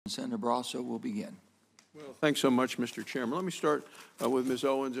Senator Barrasso will begin. Well, thanks so much, Mr. Chairman. Let me start with Ms.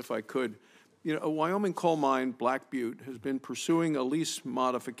 Owens, if I could. You know, a Wyoming coal mine, Black Butte, has been pursuing a lease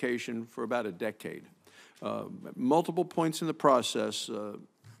modification for about a decade. At multiple points in the process,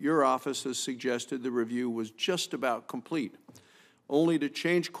 your office has suggested the review was just about complete, only to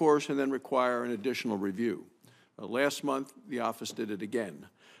change course and then require an additional review. Last month, the office did it again.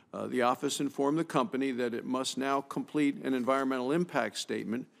 The office informed the company that it must now complete an environmental impact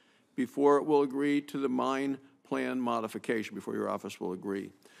statement before it will agree to the mine plan modification, before your office will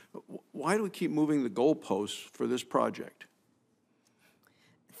agree. Why do we keep moving the goalposts for this project?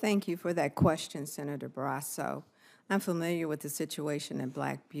 Thank you for that question, Senator Barrasso. I'm familiar with the situation in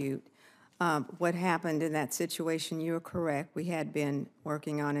Black Butte. What happened in that situation, you're correct. We had been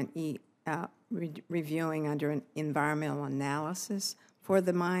working on an reviewing under an environmental analysis for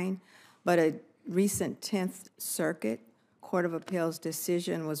the mine, but a recent 10th Circuit Court of Appeals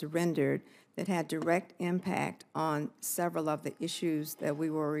decision was rendered that had direct impact on several of the issues that we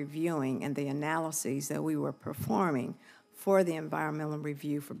were reviewing and the analyses that we were performing for the environmental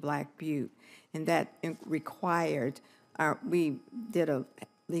review for Black Butte. And that required, we did a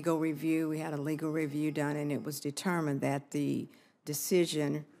legal review, we had a legal review done, and it was determined that the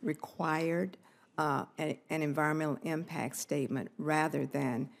decision required an environmental impact statement rather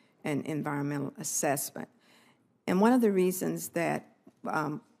than an environmental assessment. And one of the reasons that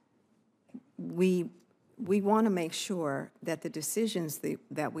we want to make sure that the decisions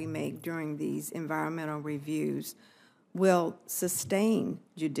that we make during these environmental reviews will sustain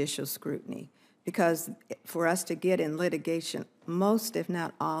judicial scrutiny, because for us to get in litigation, most, if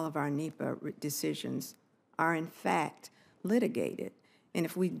not all, of our NEPA decisions are in fact litigated. And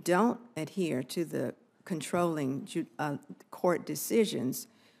if we don't adhere to the controlling court decisions,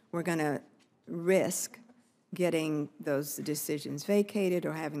 we're going to risk getting those decisions vacated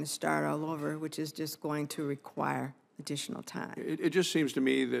or having to start all over, which is just going to require additional time. It just seems to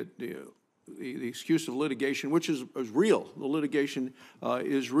me that the excuse of litigation, which is real, the litigation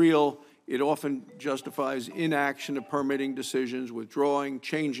is real. It often justifies inaction of permitting decisions, withdrawing,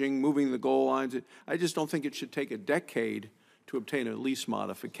 changing, moving the goal lines. I just don't think it should take a decade to obtain a lease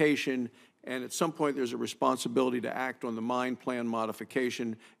modification. And at some point, there's a responsibility to act on the mine plan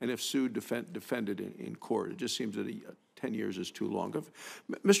modification, and if sued, defend it in court. It just seems that 10 years is too long.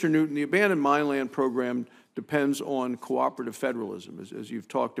 Mr. Newton, the abandoned mine land program depends on cooperative federalism, as you've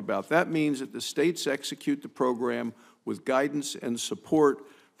talked about. That means that the states execute the program with guidance and support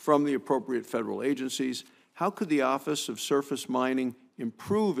from the appropriate federal agencies. How could the Office of Surface Mining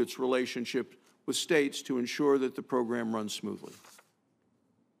improve its relationship with states to ensure that the program runs smoothly?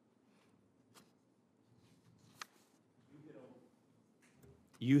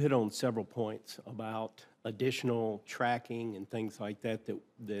 You hit on several points about additional tracking and things like that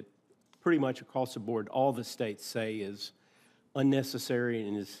that pretty much across the board all the states say is unnecessary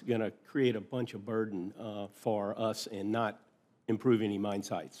and is going to create a bunch of burden for us and not improve any mine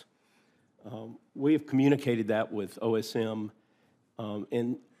sites. We have communicated that with OSM.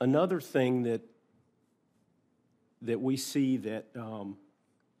 And another thing that we see that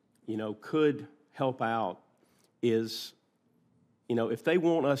you know, could help out is, you know, if they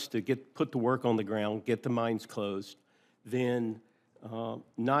want us to put the work on the ground, get the mines closed, then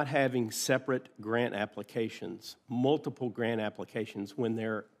not having separate grant applications, multiple grant applications when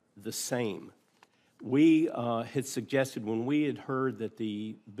they're the same. We had suggested when we had heard that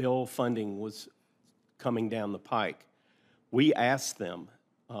the bill funding was coming down the pike, we asked them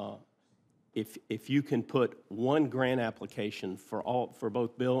if you can put one grant application for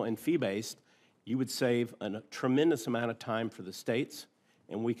both bill and fee-based, you would save a tremendous amount of time for the states,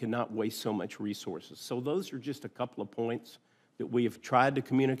 and we could not waste so much resources. So those are just a couple of points that we have tried to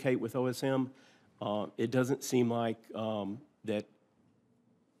communicate with OSM. It doesn't seem like that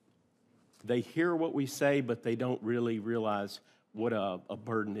they hear what we say, but they don't really realize what a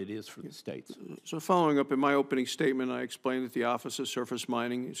burden it is for the states. So following up, in my opening statement, I explained that the Office of Surface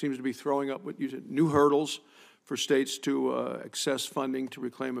Mining seems to be throwing up what you said, new hurdles for states to access funding to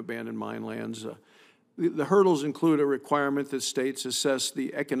reclaim abandoned mine lands. The hurdles include a requirement that states assess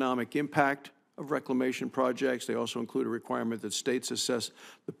the economic impact of reclamation projects. They also include a requirement that states assess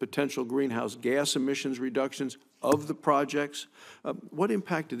the potential greenhouse gas emissions reductions of the projects. What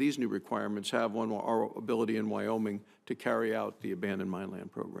impact do these new requirements have on our ability in Wyoming to carry out the abandoned mine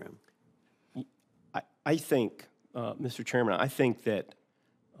land program? I think, Mr. Chairman, I think that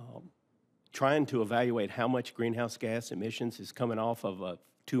trying to evaluate how much greenhouse gas emissions is coming off of a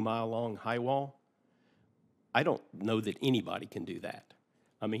 2-mile-long high wall, I don't know that anybody can do that.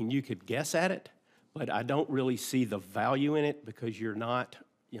 I mean, you could guess at it, but I don't really see the value in it because you're not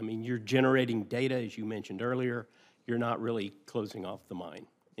I mean, you're generating data, as you mentioned earlier. You're not really closing off the mine,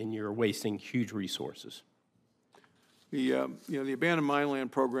 and you're wasting huge resources. The Abandoned Mine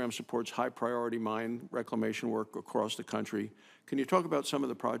Land Program supports high-priority mine reclamation work across the country. Can you talk about some of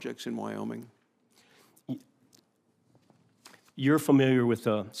the projects in Wyoming? You're familiar with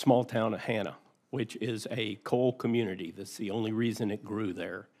the small town of Hannah, which is a coal community. That's the only reason it grew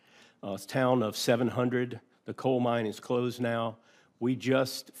there. It's a town of 700. The coal mine is closed now. We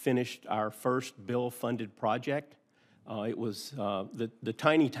just finished our first bill-funded project. It was, the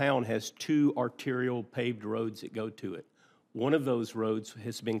tiny town has 2 arterial paved roads that go to it. One of those roads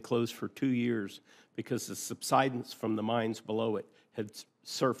has been closed for 2 years because the subsidence from the mines below it had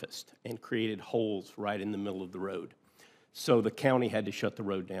surfaced and created holes right in the middle of the road. So the county had to shut the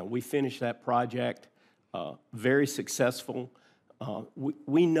road down. We finished that project, very successful.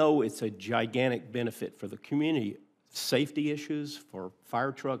 We know it's a gigantic benefit for the community, safety issues for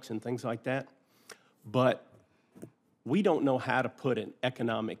fire trucks and things like that, but we don't know how to put an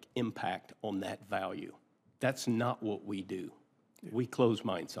economic impact on that value. That's not what we do. We close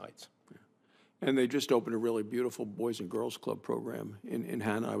mine sites. And they just opened a really beautiful Boys and Girls Club program in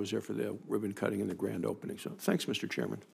Hannah. I was there for the ribbon cutting and the grand opening. So thanks, Mr. Chairman.